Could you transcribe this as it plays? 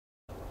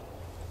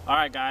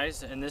Alright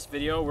guys, in this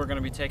video we're going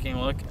to be taking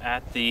a look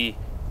at the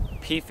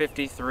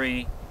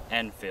P53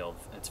 Enfield.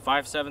 It's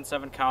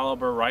 5.77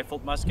 caliber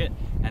rifled musket,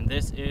 and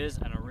this is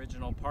an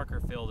original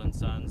Parkerfield &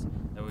 Sons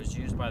that was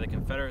used by the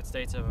Confederate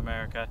States of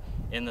America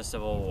in the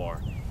Civil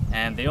War.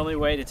 And the only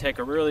way to take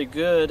a really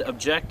good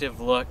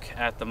objective look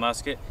at the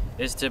musket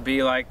is to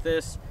be like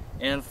this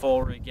in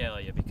full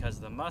regalia, because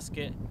the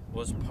musket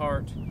was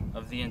part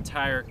of the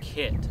entire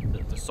kit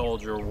that the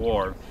soldier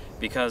wore.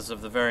 Because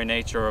of the very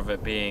nature of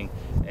it being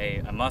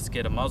a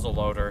musket, a muzzle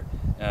loader,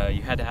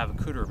 you had to have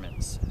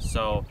accouterments.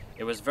 So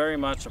it was very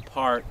much a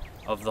part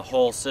of the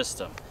whole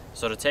system.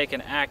 So to take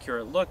an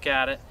accurate look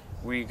at it,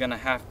 we're going to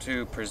have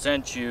to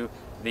present you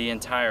the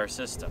entire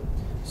system.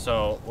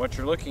 So what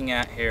you're looking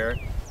at here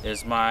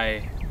is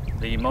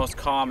the most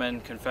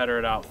common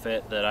Confederate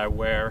outfit that I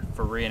wear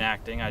for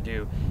reenacting. I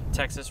do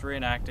Texas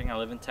reenacting. I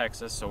live in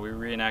Texas, so we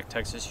reenact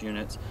Texas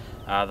units,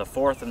 the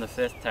 4th and the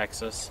 5th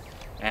Texas.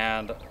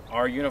 And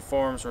our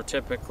uniforms were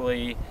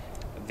typically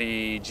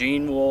the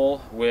jean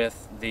wool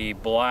with the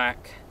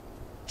black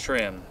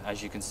trim,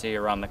 as you can see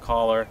around the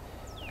collar,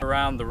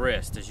 around the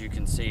wrist, as you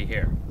can see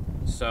here.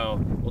 So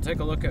we'll take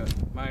a look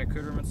at my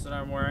accouterments that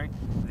I'm wearing.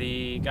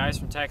 The guys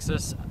from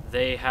Texas,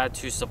 they had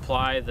to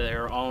supply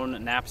their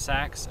own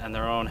knapsacks and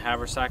their own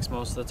haversacks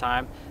most of the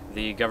time.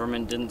 The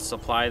government didn't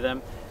supply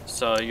them.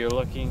 So you're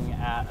looking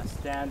at a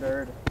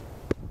standard,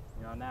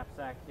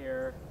 knapsack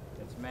here.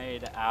 It's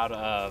made out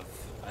of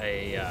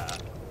a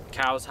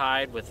cow's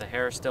hide with the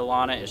hair still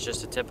on it. It's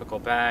just a typical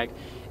bag.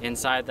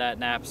 Inside that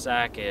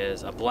knapsack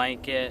is a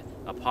blanket,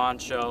 a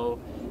poncho,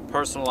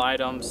 personal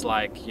items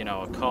like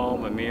a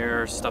comb, a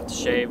mirror, stuff to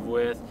shave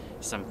with,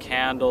 some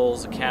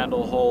candles, a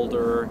candle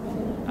holder,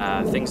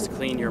 things to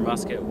clean your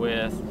musket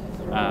with,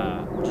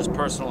 just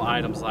personal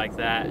items like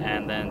that,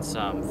 and then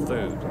some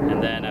food.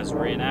 And then as a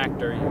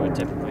reenactor, you would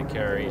typically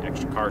carry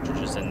extra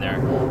cartridges in there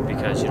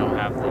because you don't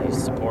have the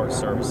support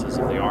services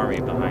of the Army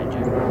behind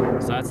you.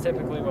 So that's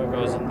typically what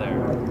goes in there.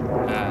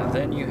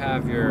 Then you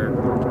have your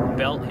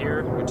belt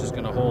here, which is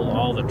going to hold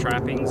all the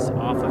trappings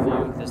off of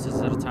you. This is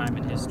at a time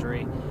in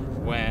history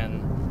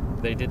when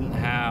they didn't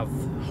have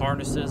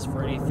harnesses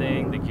for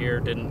anything. The gear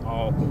didn't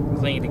all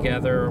cling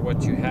together.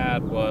 What you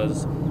had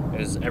was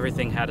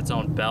everything had its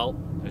own belt,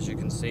 as you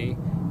can see,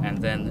 and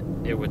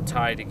then it would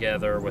tie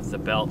together with the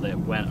belt that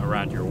went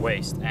around your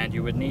waist. And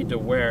you would need to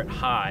wear it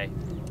high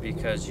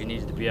because you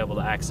needed to be able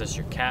to access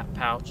your cap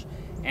pouch,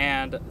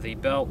 and the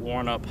belt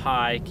worn up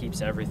high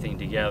keeps everything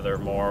together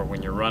more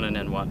when you're running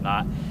and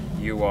whatnot.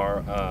 You are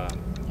a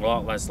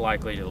lot less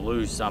likely to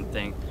lose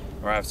something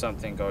or have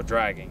something go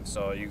dragging.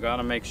 So you got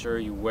to make sure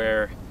you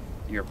wear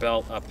your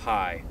belt up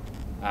high.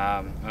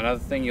 Another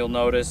thing you'll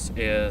notice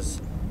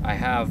is I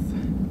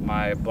have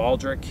my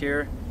baldric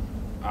here.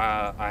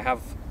 I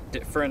have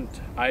different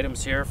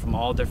items here from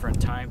all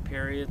different time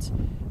periods,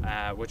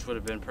 which would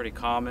have been pretty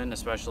common,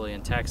 especially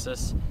in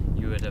Texas.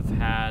 You would have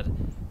had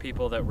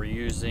people that were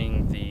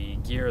using the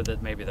gear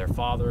that maybe their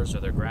fathers or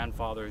their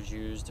grandfathers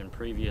used in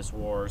previous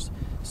wars.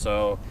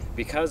 So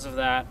because of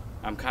that,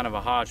 I'm kind of a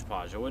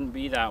hodgepodge. It wouldn't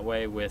be that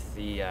way with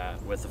the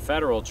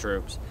federal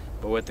troops,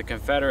 but with the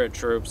Confederate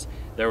troops,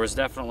 there was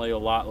definitely a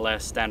lot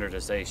less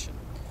standardization.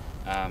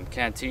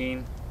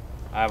 Canteen,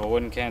 I have a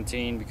wooden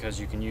canteen because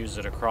you can use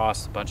it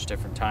across a bunch of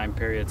different time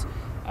periods.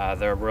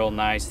 They're real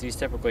nice. These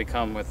typically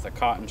come with a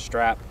cotton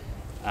strap,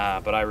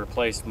 but I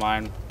replaced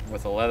mine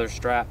with a leather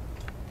strap.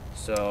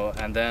 So,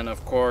 and then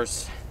of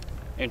course,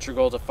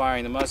 integral to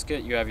firing the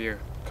musket, you have your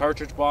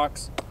cartridge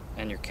box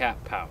and your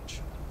cap pouch.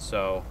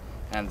 So,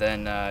 and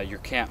then your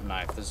camp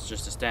knife. This is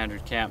just a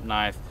standard camp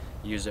knife.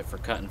 Use it for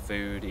cutting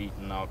food,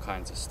 eating, all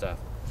kinds of stuff.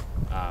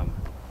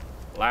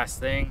 Last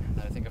thing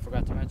that I think I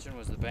forgot to mention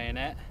was the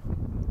bayonet.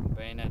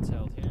 Bayonet's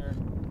held here,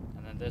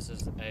 and then this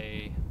is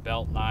a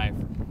belt knife.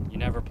 You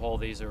never pull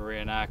these at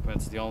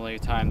reenactments. The only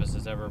time this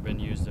has ever been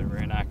used at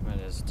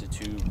reenactment is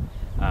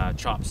to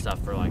chop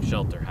stuff for like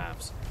shelter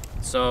halves.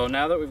 So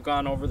now that we've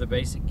gone over the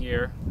basic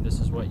gear, this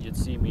is what you'd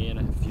see me in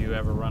if you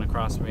ever run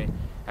across me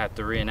at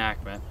the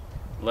reenactment.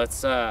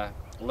 Let's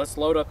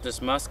load up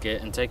this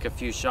musket and take a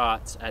few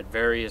shots at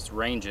various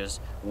ranges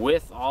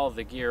with all of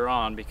the gear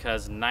on,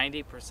 because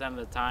 90% of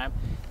the time,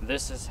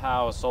 this is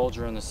how a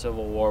soldier in the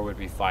Civil War would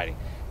be fighting.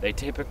 They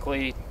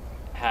typically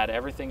had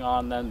everything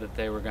on them that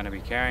they were going to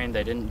be carrying.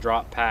 They didn't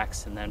drop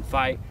packs and then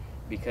fight,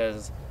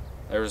 because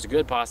there was a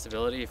good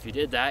possibility if you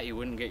did that, you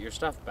wouldn't get your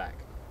stuff back.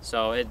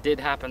 So it did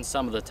happen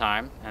some of the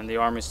time, and the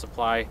Army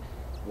supply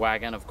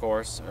wagon, of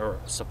course, or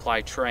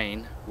supply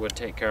train, would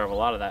take care of a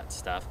lot of that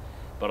stuff.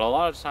 But a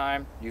lot of the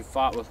time, you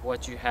fought with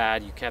what you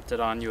had, you kept it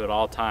on you at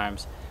all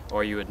times,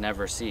 or you would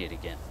never see it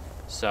again.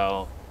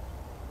 So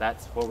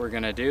that's what we're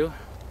gonna do.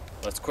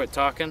 Let's quit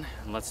talking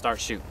and let's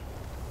start shooting.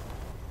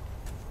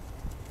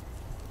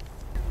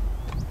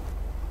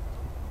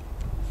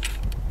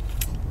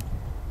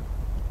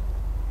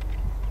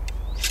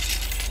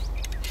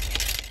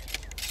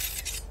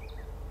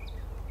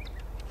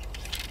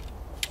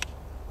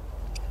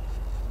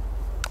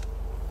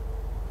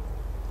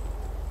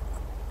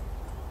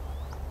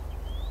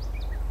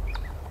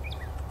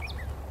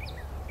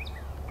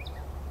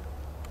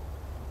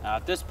 Now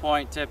at this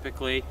point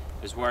typically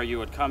is where you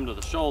would come to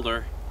the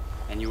shoulder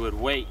and you would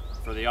wait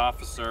for the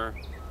officer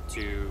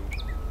to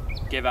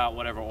give out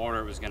whatever order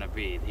it was going to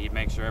be. He'd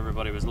make sure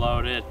everybody was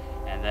loaded,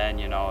 and then,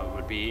 you know, it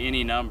would be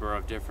any number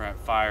of different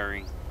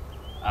firing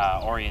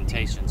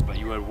orientations, but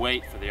you would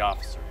wait for the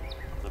officer.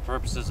 For the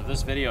purposes of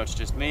this video, it's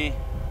just me.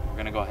 We're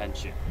going to go ahead and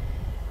shoot.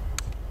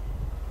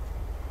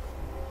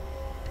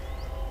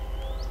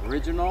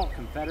 Original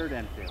Confederate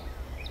Enfield.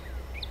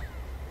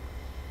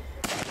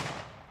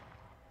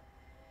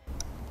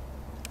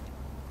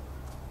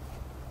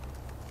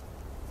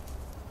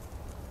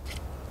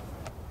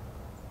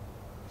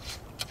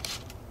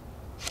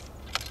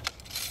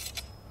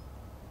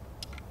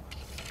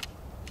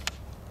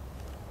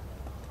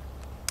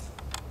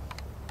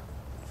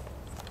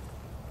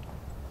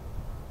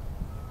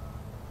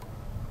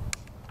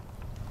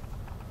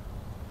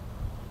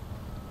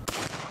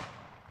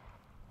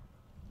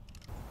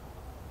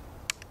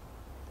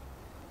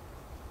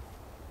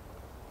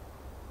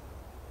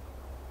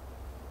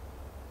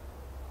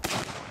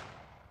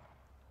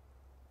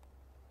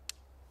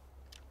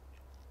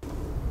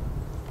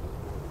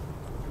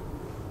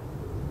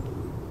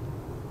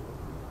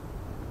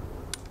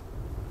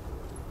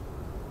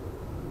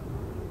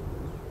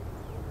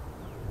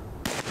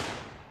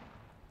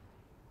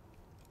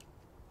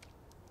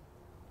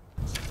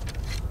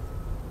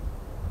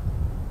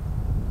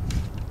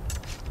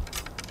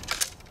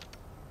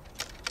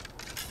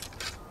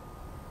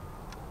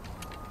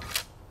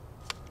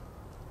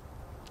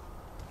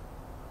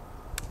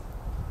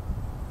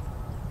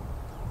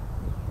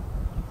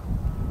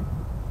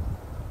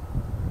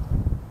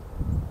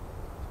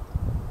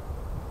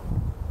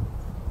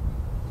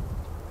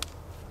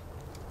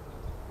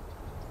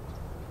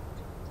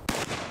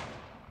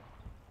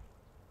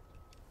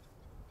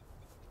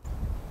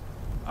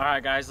 All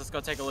right, guys, let's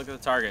go take a look at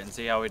the target and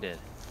see how we did.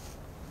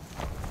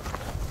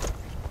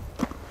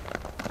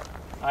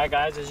 All right,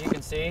 guys, as you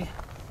can see,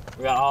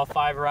 we got all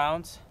 5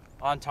 rounds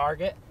on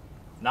target.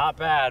 Not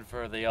bad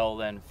for the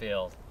old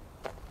Enfield.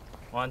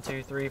 1,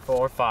 2, 3,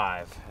 4,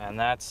 5. And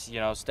that's, you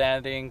know,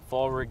 standing,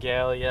 full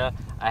regalia.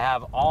 I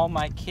have all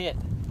my kit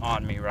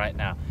on me right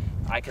now.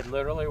 I could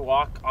literally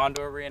walk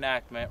onto a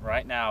reenactment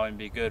right now and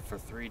be good for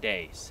 3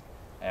 days.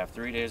 I have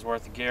 3 days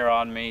worth of gear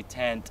on me,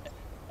 tent,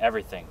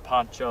 everything,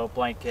 poncho,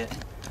 blanket,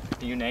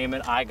 you name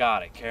it, I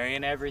got it.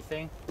 Carrying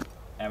everything,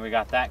 and we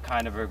got that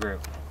kind of a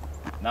group.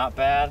 Not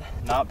bad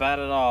at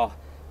all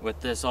with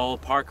this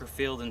old Parker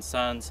Field &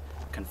 Sons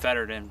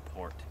Confederate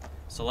import.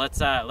 So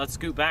let's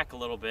scoot back a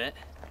little bit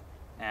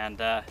and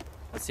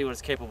let's see what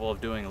it's capable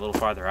of doing a little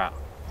farther out.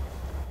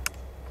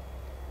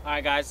 All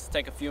right, guys, let's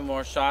take a few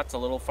more shots a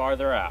little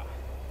farther out.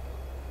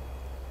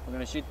 We're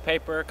gonna shoot the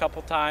paper a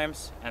couple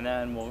times, and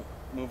then we'll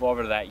move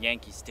over to that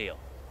Yankee steel.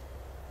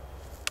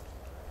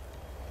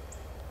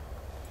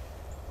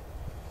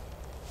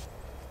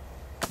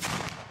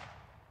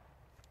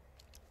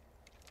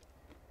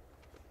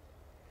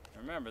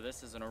 Remember,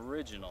 this is an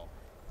original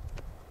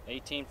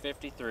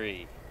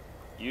 1853,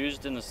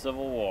 used in the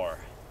Civil War,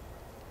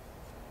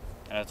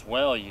 and it's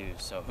well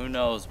used, so who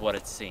knows what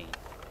it's seen.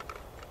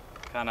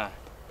 Kind of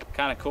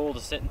cool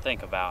to sit and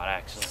think about,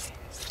 actually.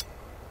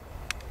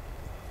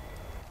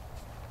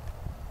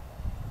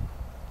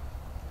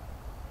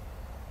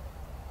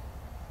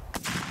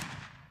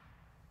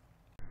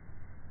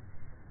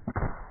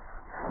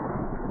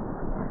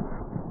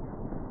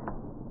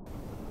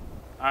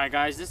 Alright,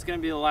 guys, this is going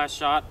to be the last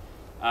shot.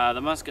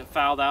 The musket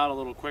fouled out a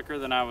little quicker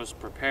than I was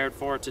prepared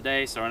for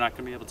today, so we're not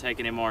going to be able to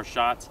take any more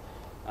shots.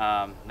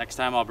 Next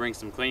time I'll bring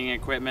some cleaning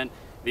equipment.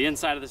 The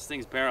inside of this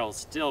thing's barrel is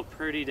still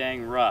pretty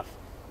dang rough.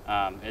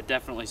 It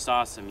definitely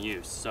saw some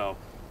use. So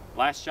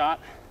last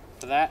shot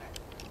for that.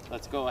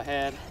 Let's go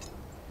ahead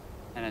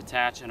and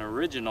attach an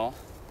original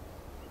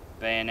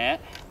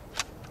bayonet.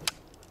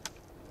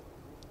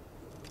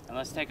 And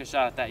let's take a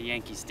shot at that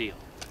Yankee steel.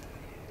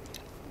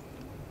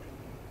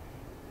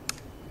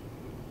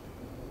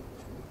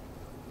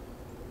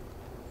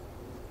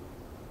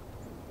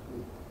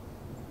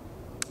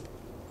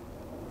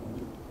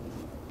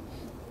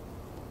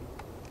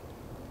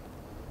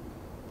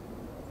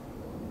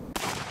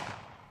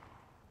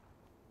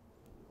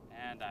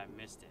 And I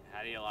missed it.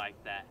 How do you like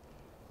that?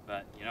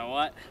 But you know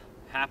what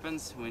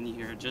happens when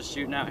you're just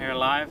shooting out here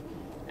live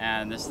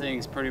and this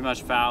thing's pretty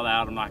much fouled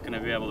out. I'm not going to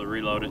be able to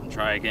reload it and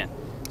try again.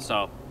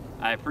 So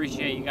I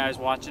appreciate you guys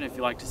watching. If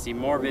you'd like to see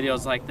more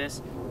videos like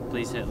this,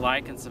 please hit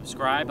like and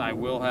subscribe. I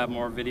will have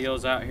more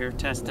videos out here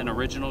testing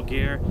original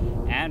gear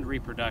and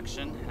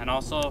reproduction, and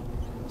also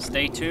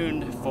stay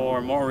tuned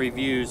for more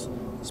reviews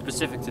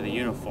specific to the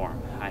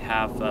uniform. I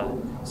have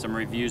some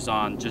reviews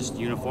on just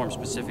uniform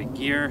specific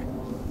gear,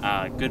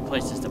 good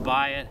places to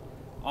buy it,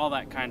 all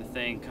that kind of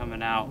thing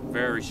coming out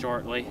very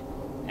shortly.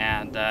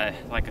 And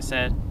like I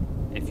said,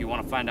 if you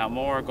want to find out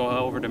more, go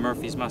over to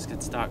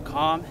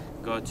murphysmuskets.com,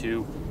 go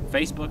to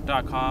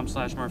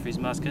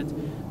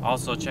facebook.com/murphysmuskets.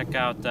 Also check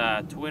out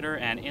Twitter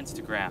and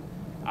Instagram.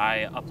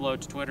 I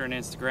upload to Twitter and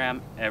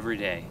Instagram every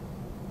day.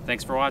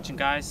 Thanks for watching,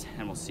 guys,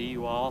 and we'll see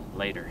you all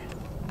later.